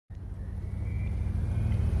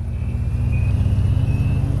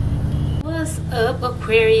Up,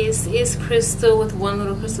 Aquarius? Is Crystal with One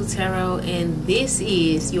Little Crystal Tarot, and this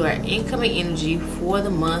is your incoming energy for the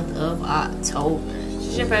month of October. If this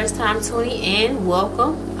is your first time tuning in,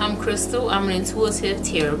 welcome. I'm Crystal. I'm an intuitive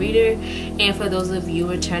tarot reader, and for those of you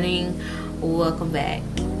returning, welcome back.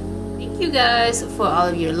 Thank you guys for all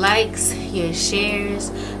of your likes, your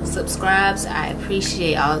shares, subscribes. I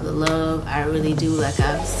appreciate all of the love. I really do. Like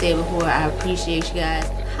I've said before, I appreciate you guys.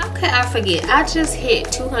 How could I forget? I just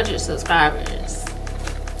hit 200 subscribers.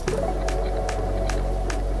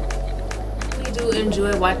 We do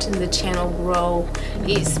enjoy watching the channel grow.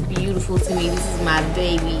 It's beautiful to me. This is my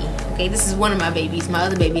baby. Okay, this is one of my babies. My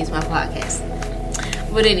other baby is my podcast.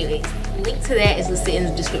 But anyway, link to that is listed in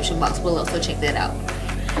the description box below, so check that out.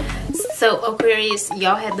 So Aquarius,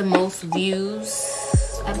 y'all had the most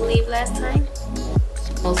views, I believe, last time.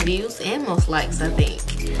 Most views and most likes, I think.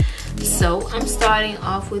 So I'm starting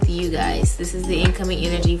off with you guys. This is the incoming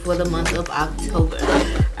energy for the month of October.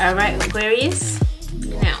 All right, Aquarius.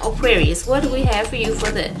 Now, Aquarius, what do we have for you for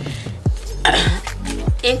the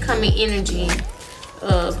incoming energy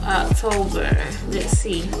of October? Let's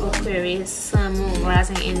see, Aquarius, Sun, Moon,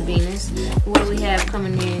 Rising, and Venus. What do we have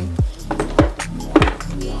coming in?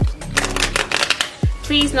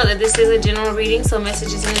 Please note that this is a general reading, so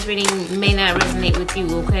messages in this reading may not resonate with you,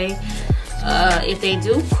 okay? If they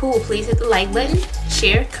do, cool. Please hit the like button,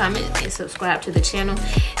 share, comment, and subscribe to the channel.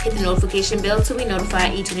 Hit the notification bell to be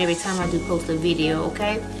notified each and every time I do post a video,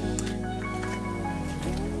 okay?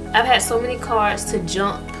 I've had so many cards to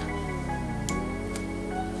jump.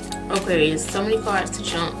 Aquarius, so many cards to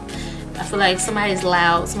jump. I feel like somebody's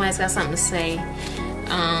loud, somebody's got something to say.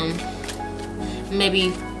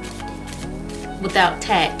 Maybe without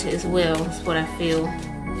tact as well, is what I feel.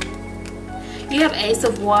 You have Ace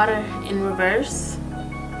of Water in reverse.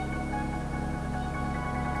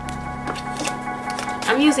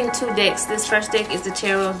 I'm using two decks. This first deck is the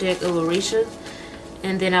Tarot deck of Orisha,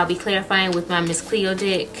 and then I'll be clarifying with my Miss Cleo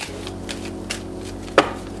deck.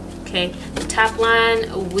 Okay, the top line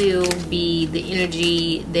will be the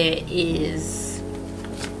energy that is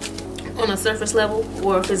on a surface level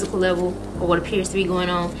or a physical level, or what appears to be going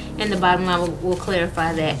on, and the bottom line will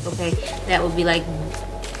clarify that. Okay, that will be like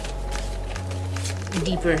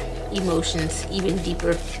deeper emotions, even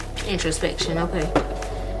deeper introspection. Okay,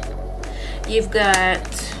 you've got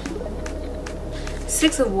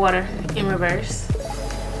Six of Water in reverse.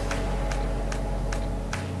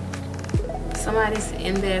 Somebody's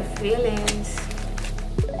in their feelings.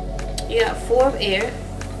 You got Four of Air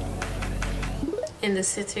in the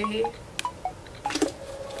center here.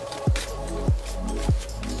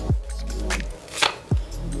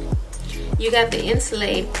 You got the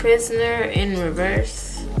Enslaved Prisoner in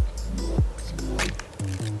reverse.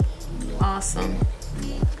 Awesome.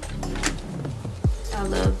 I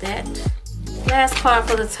love that. Last card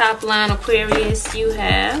for the top line, Aquarius, you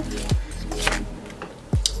have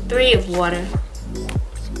Three of Water.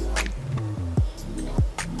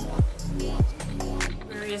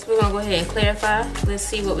 Aquarius, we're gonna go ahead and clarify. Let's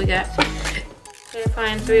see what we got.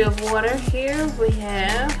 Clarifying Three of Water. Here we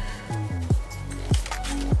have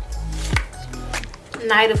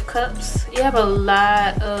Knight of Cups. You have a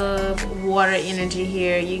lot of water energy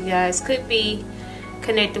here. You guys could be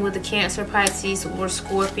connected with the Cancer, Pisces, or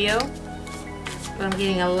Scorpio. But I'm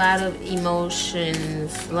getting a lot of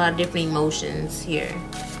emotions, a lot of different emotions here,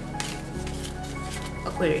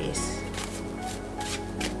 Aquarius.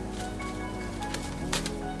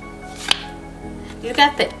 You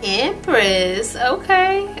got the Empress.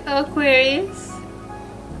 Okay, Aquarius.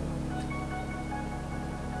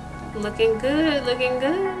 Looking good, looking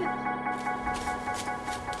good.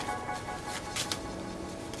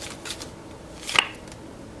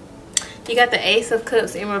 You got the Ace of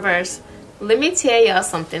Cups in reverse. Let me tell y'all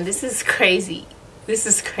something. This is crazy. This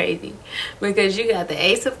is crazy. Because you got the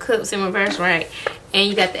Ace of Cups in reverse, right? And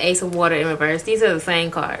you got the Ace of Water in reverse. These are the same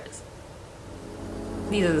cards.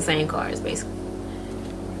 These are the same cards, basically.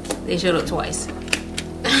 They showed up twice.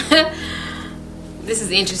 This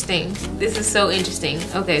is interesting. This is so interesting.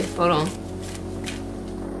 Okay, hold on.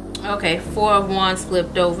 Okay, Four of Wands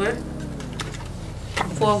flipped over.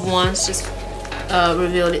 Four of Wands just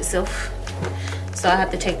revealed itself. So I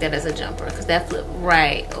have to take that as a jumper because that flipped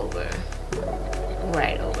right over.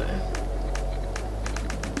 Right over.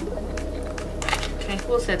 Okay,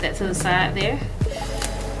 we'll set that to the side there.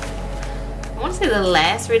 I want to say the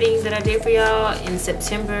last reading that I did for y'all in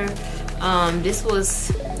September,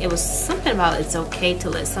 it was something about it's okay to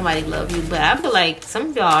let somebody love you, but I feel like some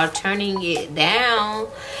of y'all are turning it down.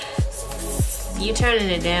 You're turning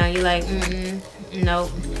it down. You're like,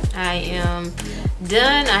 nope. I am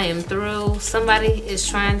done. I am through. Somebody is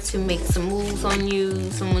trying to make some moves on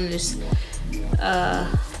you. Someone is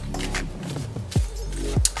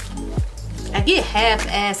I get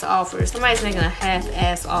half-ass offers. Somebody's making a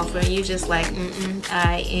half-ass offer and you're just like,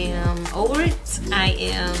 I am over it. I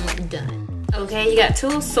am done. Okay, you got 2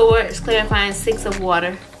 of swords, clarifying 6 of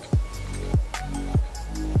water.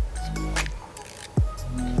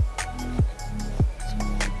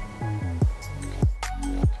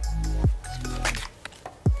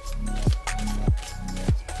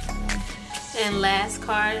 And last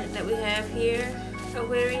card that we have here,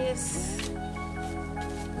 Aquarius,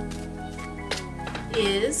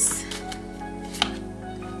 is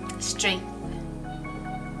strength.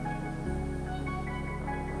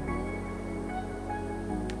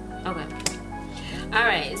 Okay.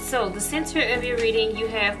 Alright, so the center of your reading, you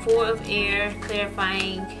have 4 of air,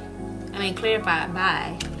 clarified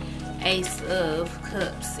by Ace of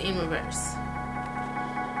Cups in reverse.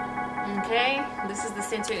 Okay, this is the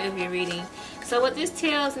center of your reading. So what this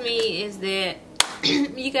tells me is that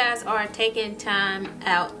you guys are taking time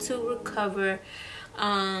out to recover.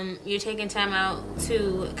 You're taking time out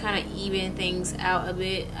to kind of even things out a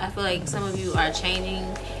bit. I feel like some of you are changing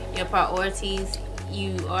your priorities.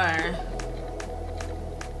 You are,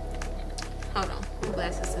 hold on, my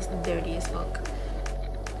glasses is dirty as fuck.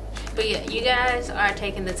 But yeah, you guys are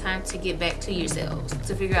taking the time to get back to yourselves,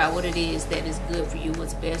 to figure out what it is that is good for you,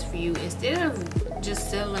 what's best for you, instead of just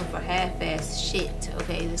settling for half-ass shit.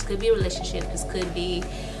 Okay, this could be a relationship, this could be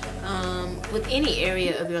with any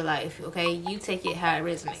area of your life. Okay, you take it how it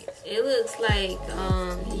resonates. It looks like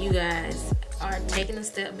you guys are taking a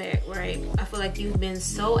step back, right? I feel like you've been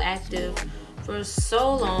so active for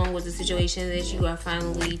so long with the situation that you are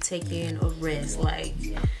finally taking a rest. Like,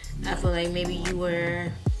 I feel like maybe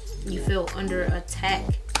you felt under attack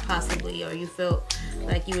possibly, or you felt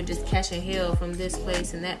like you were just catching hell from this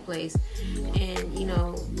place and that place, and you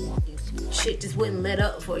know, shit just wouldn't let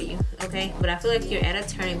up for you. Okay, but I feel like you're at a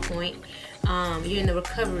turning point. You're in the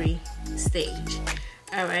recovery stage.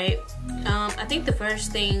 All right. I think the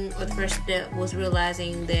first thing, or the first step, was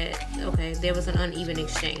realizing that, okay, there was an uneven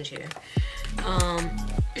exchange here.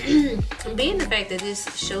 Being the fact that this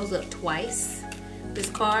shows up twice, this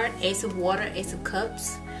card, Ace of Water, Ace of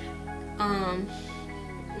Cups,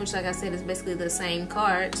 which, like I said, is basically the same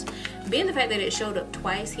cards. Being the fact that it showed up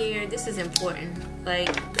twice here, this is important.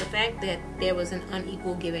 Like, the fact that there was an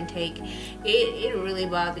unequal give and take, it really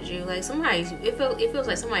bothered you. Like, somebody, it feels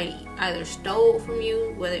like somebody either stole from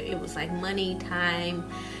you, whether it was like money,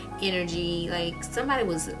 time, energy. Like, somebody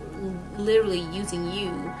was literally using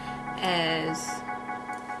you as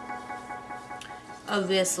a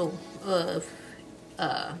vessel of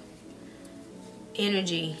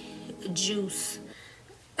energy, juice.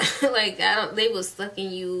 Like, they was sucking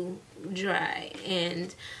you dry,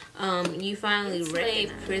 and you finally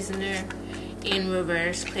read prisoner in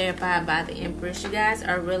reverse, clarified by the Empress. You guys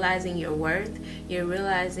are realizing your worth. You're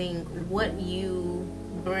realizing what you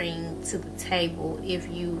bring to the table. If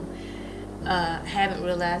you haven't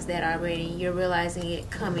realized that already, you're realizing it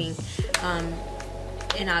coming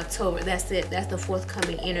in October. That's it. That's the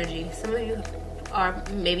forthcoming energy. Some of you are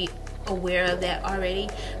maybe aware of that already,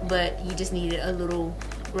 but you just needed a little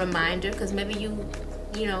reminder, because maybe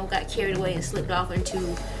you know, got carried away and slipped off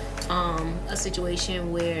into a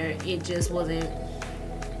situation where it just wasn't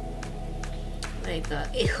like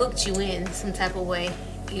it hooked you in some type of way.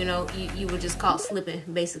 You know, you were just caught slipping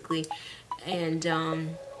basically, and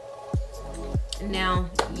now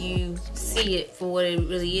you see it for what it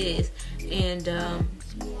really is, and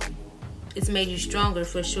it's made you stronger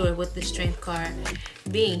for sure with the Strength card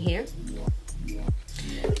being here.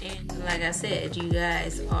 And like I said, you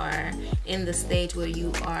guys are in the stage where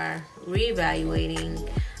you are reevaluating,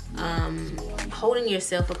 holding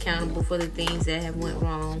yourself accountable for the things that have went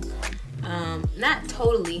wrong. Not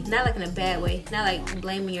totally, not like in a bad way, not like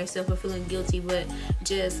blaming yourself or feeling guilty, but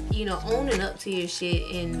just, you know, owning up to your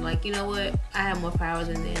shit and like, you know what, I have more power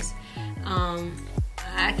than this.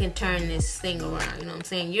 I can turn this thing around, you know what I'm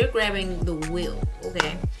saying? You're grabbing the wheel,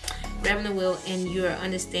 okay? Grabbing the wheel, and you're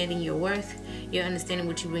understanding your worth. You're understanding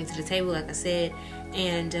what you bring to the table, like I said,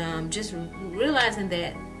 and just realizing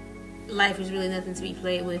that life is really nothing to be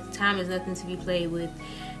played with. Time is nothing to be played with,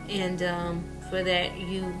 and for that,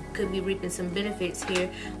 you could be reaping some benefits here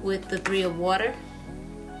with the 3 of Water,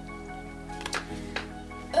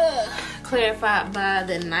 clarified by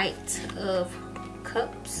the Knight of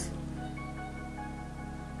Cups.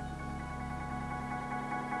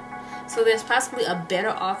 So there's possibly a better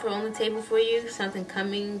offer on the table for you, something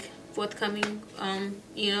forthcoming,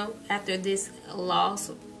 you know, after this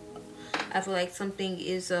loss I feel like something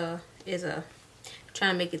is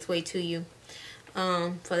trying to make its way to you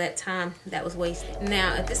for that time that was wasted.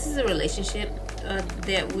 Now, if this is a relationship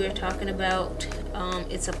that we're talking about,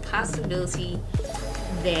 it's a possibility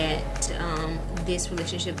that this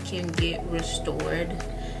relationship can get restored.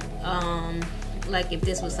 Like if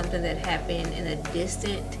this was something that happened in a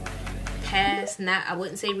distant past, not, I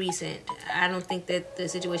wouldn't say recent. I don't think that the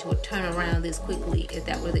situation would turn around this quickly if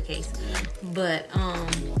that were the case. But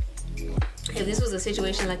if this was a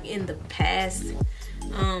situation like in the past,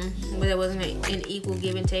 where there wasn't an equal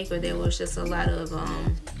give and take, or there was just a lot of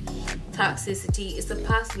toxicity, it's a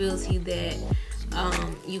possibility that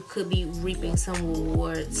you could be reaping some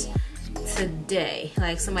rewards today.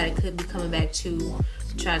 Like somebody could be coming back to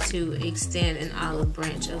try to extend an olive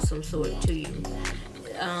branch of some sort to you.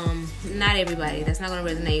 Not everybody, that's not going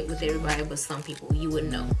to resonate with everybody, but some people, you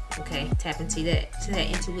wouldn't know. Okay, tap into that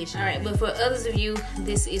intuition. All right, but for others of you,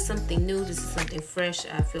 this is something new, this is something fresh.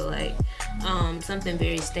 I feel like something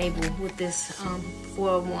very stable with this Four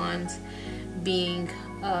of Wands being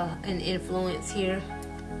an influence here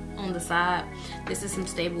on the side. This is some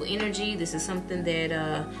stable energy. This is something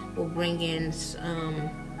that will bring in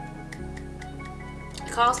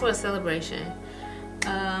calls for a celebration.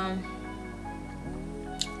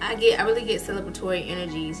 I really get celebratory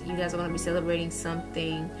energies. You guys are going to be celebrating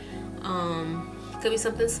something. Could be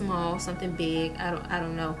something small, something big. I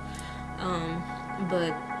don't know.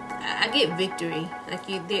 But I get victory. Like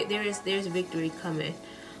there's victory coming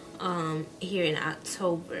here in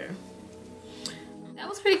October. That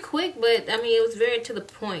was pretty quick, but I mean it was very to the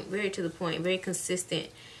point, very consistent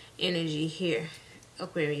energy here,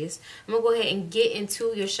 Aquarius. I'm gonna go ahead and get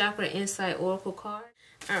into your chakra insight oracle card.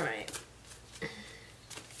 All right.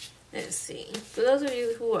 Let's see. For those of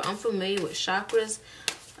you who are unfamiliar with chakras,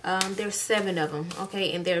 there's 7 of them,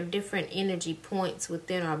 okay? And there are different energy points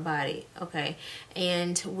within our body, okay?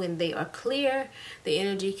 And when they are clear, the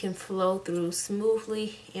energy can flow through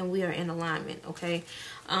smoothly and we are in alignment, okay?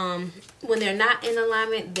 When they're not in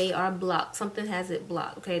alignment, they are blocked. Something has it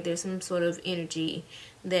blocked, okay? There's some sort of energy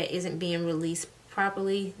that isn't being released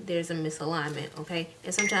properly. There's a misalignment, okay?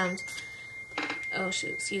 And sometimes, oh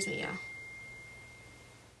shoot, excuse me, y'all.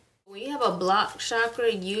 When you have a blocked chakra,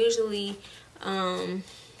 usually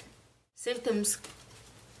symptoms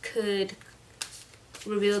could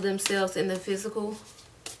reveal themselves in the physical.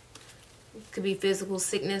 It could be physical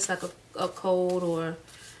sickness, like a cold, or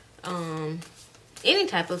any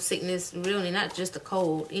type of sickness, really, not just a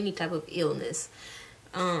cold, any type of illness.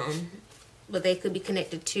 But they could be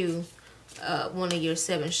connected to one of your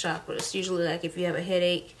 7 chakras. Usually, like if you have a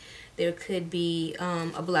headache, there could be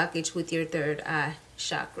a blockage with your 3rd eye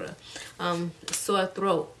chakra. Sore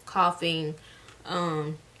throat, coughing,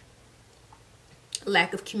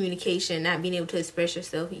 lack of communication, not being able to express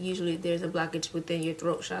yourself. Usually there's a blockage within your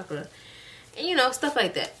throat chakra. And you know, stuff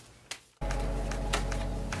like that.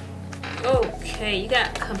 Okay, you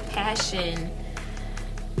got compassion,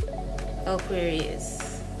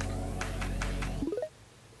 Aquarius.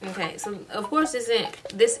 Okay, so of course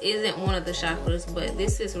this isn't one of the chakras, but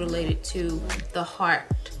this is related to the heart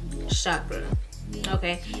chakra.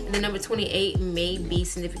 Okay, and the number 28 may be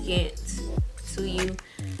significant to you.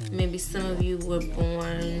 Maybe some of you were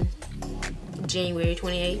born January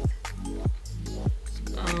 28th.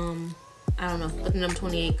 I don't know, but the number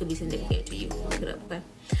 28 could be significant to you. Look it up, okay?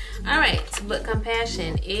 All right, but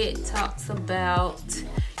compassion, it talks about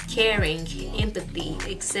caring, empathy,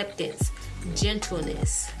 acceptance,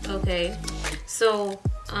 gentleness. Okay, so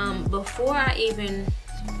before I even,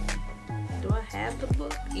 do I have the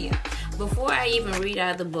book? Yeah. Before I even read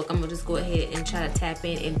out of the book, I'm gonna just go ahead and try to tap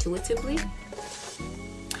in intuitively.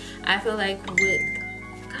 I feel like with,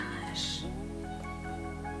 gosh,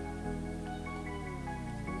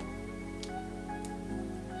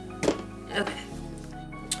 okay,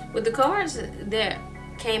 with the cards that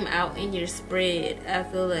came out in your spread, I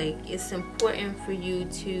feel like it's important for you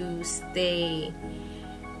to stay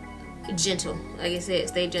gentle. Like I said,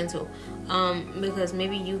 stay gentle, because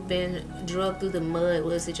maybe you've been drugged through the mud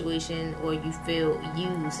with a situation, or you feel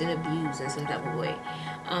used and abused in some type of way.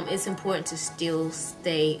 It's important to still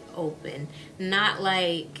stay open, not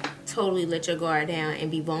like totally let your guard down and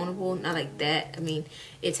be vulnerable, not like that. I mean,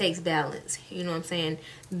 it takes balance, you know what I'm saying?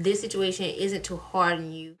 This situation isn't to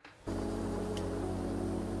harden you.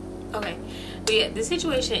 Okay, but yeah, the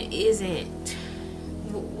situation isn't,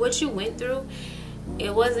 what you went through,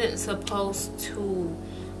 it wasn't supposed to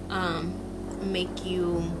make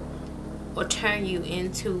you or turn you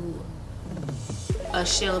into a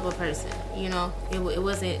shell of a person, you know? It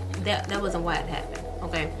wasn't, that wasn't why it happened,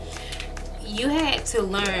 okay? You had to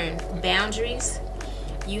learn boundaries.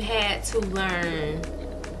 you had to learn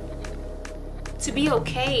to be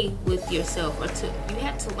okay with yourself, or you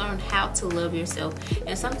had to learn how to love yourself.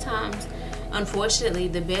 And sometimes, unfortunately,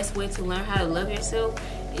 the best way to learn how to love yourself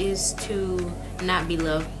is to not be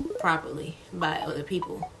loved properly by other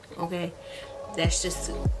people. Okay, that's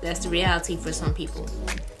the reality for some people.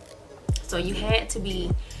 So you had to be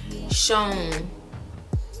shown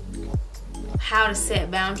how to set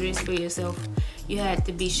boundaries for yourself. You had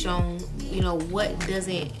to be shown, you know, what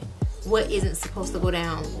isn't supposed to go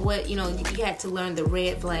down. You had to learn the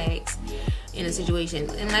red flags in a situation.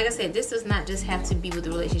 And like I said, this does not just have to be with a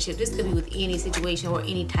relationship. This could be with any situation or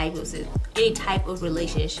any type of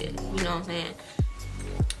relationship. You know what I'm saying?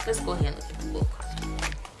 Let's go ahead and look at the book.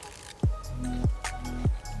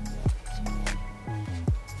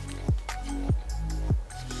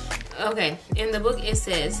 Okay, in the book it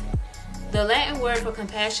says, the Latin word for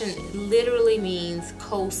compassion literally means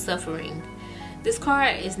co-suffering. This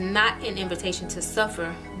card is not an invitation to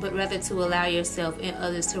suffer, but rather to allow yourself and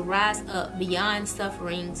others to rise up beyond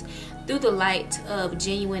sufferings through the light of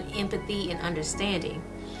genuine empathy and understanding.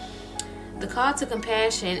 The call to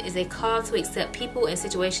compassion is a call to accept people and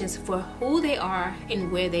situations for who they are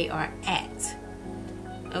and where they are at.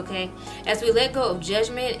 Okay? As we let go of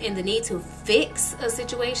judgment and the need to fix a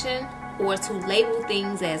situation or to label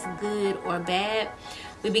things as good or bad,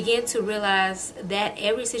 we begin to realize that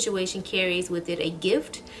every situation carries with it a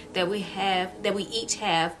gift that we each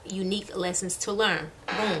have unique lessons to learn.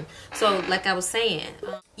 Boom. So like I was saying,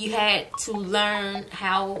 you had to learn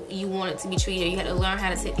how you wanted to be treated. You had to learn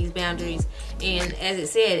how to set these boundaries. And as it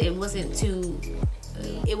said, the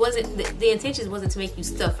intention wasn't to make you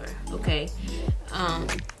suffer. Okay.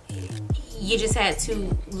 You just had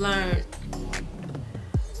to learn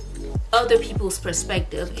other people's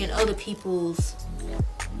perspective and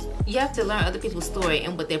you have to learn other people's story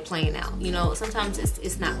and what they're playing out. You know, sometimes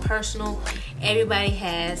it's not personal. Everybody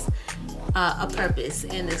has a purpose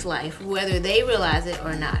in this life, whether they realize it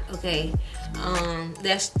or not. Okay,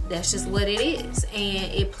 that's just what it is,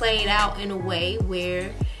 and it played out in a way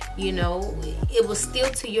where, you know, it was still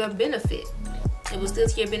to your benefit. It was still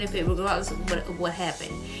to your benefit regardless of what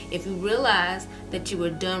happened. If you realize that you were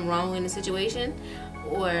done wrong in a situation,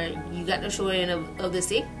 or you got the short end of the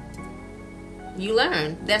stick, you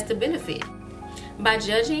learn. That's the benefit. By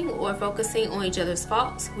judging or focusing on each other's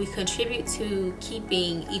faults, we contribute to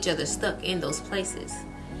keeping each other stuck in those places.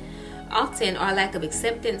 Often, our lack of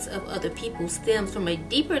acceptance of other people stems from a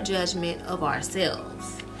deeper judgment of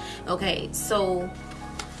ourselves. Okay, so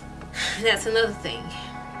that's another thing.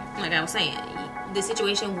 Like I was saying, the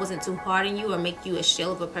situation wasn't to harden you or make you a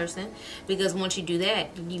shell of a person, because once you do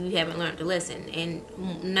that, you haven't learned the lesson. And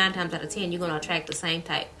 9 times out of 10, you're going to attract the same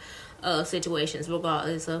type of situations,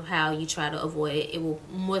 regardless of how you try to avoid it. It will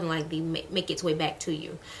more than likely make its way back to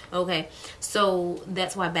you. Okay, so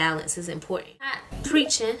that's why balance is important. I'm not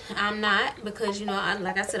preaching, I'm not, because, you know,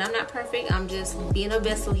 like I said, I'm not perfect. I'm just being a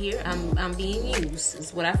vessel here. I'm being used,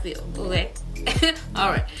 is what I feel. Okay. All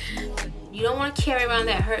right. You don't want to carry around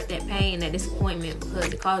that hurt, that pain, that disappointment,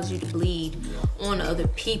 because it causes you to bleed on other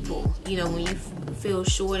people. You know, when you feel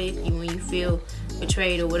shorted, when you feel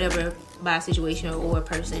betrayed or whatever by a situation or a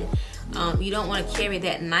person, you don't want to carry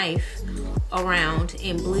that knife around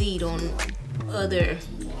and bleed on other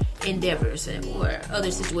endeavors or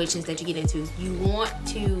other situations that you get into. You want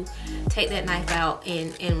to take that knife out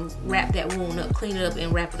and wrap that wound up, clean it up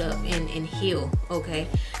and wrap it up and heal, okay?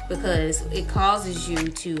 Because it causes you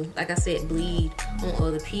to, like I said, bleed on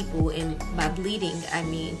other people. And by bleeding, I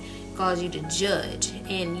mean cause you to judge.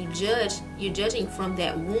 And you're judging from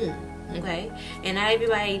that wound, okay? And not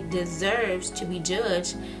everybody deserves to be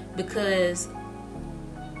judged because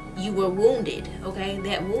you were wounded, okay?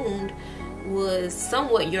 That wound was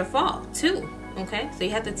somewhat your fault too, okay? So you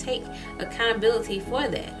have to take accountability for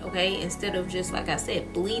that, okay? Instead of just, like I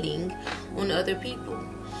said, bleeding on other people,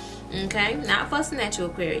 okay? Not fussing at you,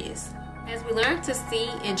 Aquarius. As we learn to see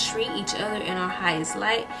and treat each other in our highest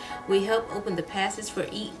light, we help open the passage for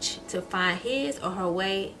each to find his or her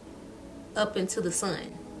way up into the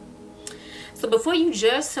sun. So before you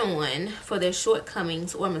judge someone for their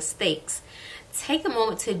shortcomings or mistakes, take a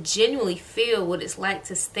moment to genuinely feel what it's like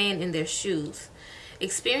to stand in their shoes.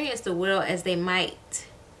 Experience the world as they might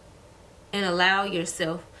and allow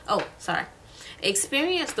yourself,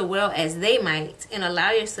 experience the world as they might and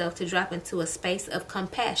allow yourself to drop into a space of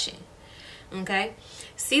compassion. Okay?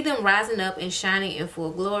 See them rising up and shining in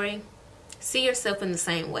full glory. See yourself in the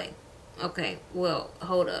same way. Okay, well,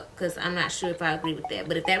 hold up, because I'm not sure if I agree with that.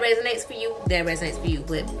 But if that resonates for you, that resonates for you.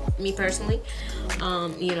 But me personally,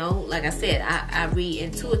 you know, like I said, I read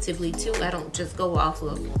intuitively too. I don't just go off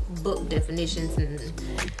of book definitions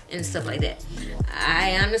and stuff like that.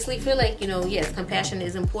 I honestly feel like, you know, yes, compassion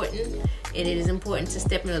is important, and it is important to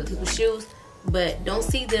step in other people's shoes. But don't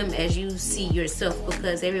see them as you see yourself,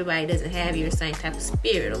 because everybody doesn't have your same type of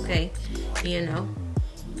spirit, okay? You know.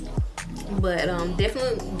 But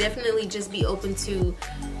definitely just be open to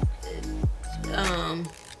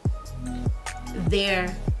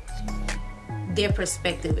their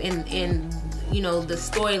perspective and you know, the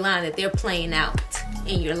storyline that they're playing out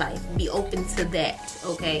in your life. Be open to that,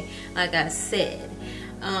 okay? Like I said,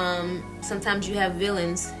 sometimes you have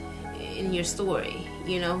villains in your story.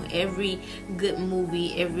 You know, every good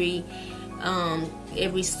movie, every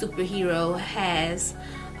superhero has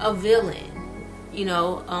a villain. You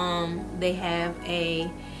know, they have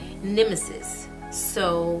a nemesis.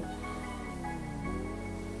 So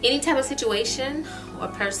any type of situation or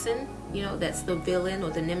person, you know, that's the villain or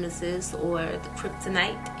the nemesis or the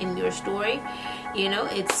kryptonite in your story, you know,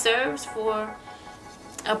 it serves for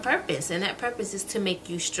a purpose, and that purpose is to make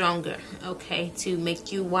you stronger, okay, to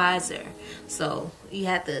make you wiser. So you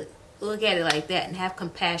have to look at it like that and have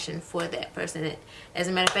compassion for that person. As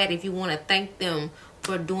a matter of fact, if you want to thank them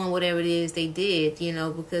for doing whatever it is they did, you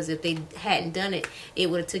know, because if they hadn't done it, it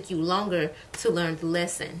would have took you longer to learn the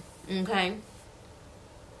lesson, okay?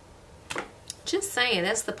 Just saying,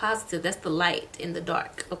 that's the positive, that's the light in the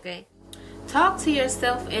dark, okay? Talk to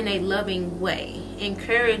yourself in a loving way.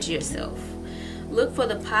 Encourage yourself. Look for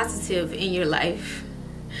the positive in your life.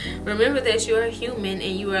 Remember that you are human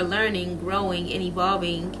and you are learning, growing, and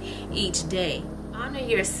evolving each day. Honor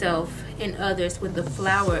yourself and others with the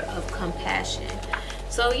flower of compassion.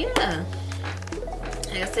 So yeah,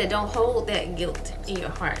 like I said, don't hold that guilt in your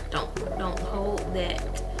heart. Don't hold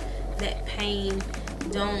that pain.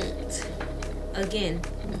 Don't, again,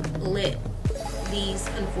 let these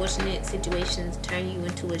unfortunate situations turn you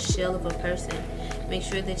into a shell of a person. Make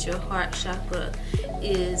sure that your heart chakra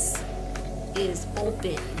is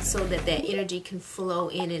open so that energy can flow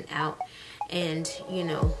in and out and, you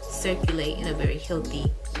know, circulate in a very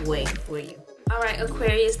healthy way for you. Alright,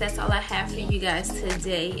 Aquarius, that's all I have for you guys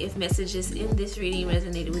today. If messages in this reading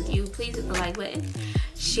resonated with you, please hit the like button,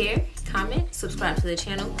 share, comment, subscribe to the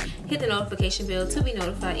channel, hit the notification bell to be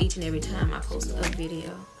notified each and every time I post a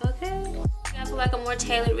video. Okay? If you guys would like a more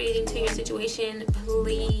tailored reading to your situation,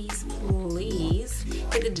 please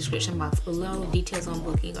hit the description box below. Details on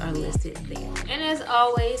booking are listed there. And as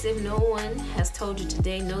always, if no one has told you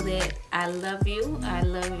today, know that I love you, I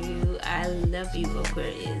love you, I love you,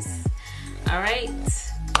 Aquarius. Alright?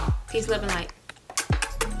 Peace, love, and light.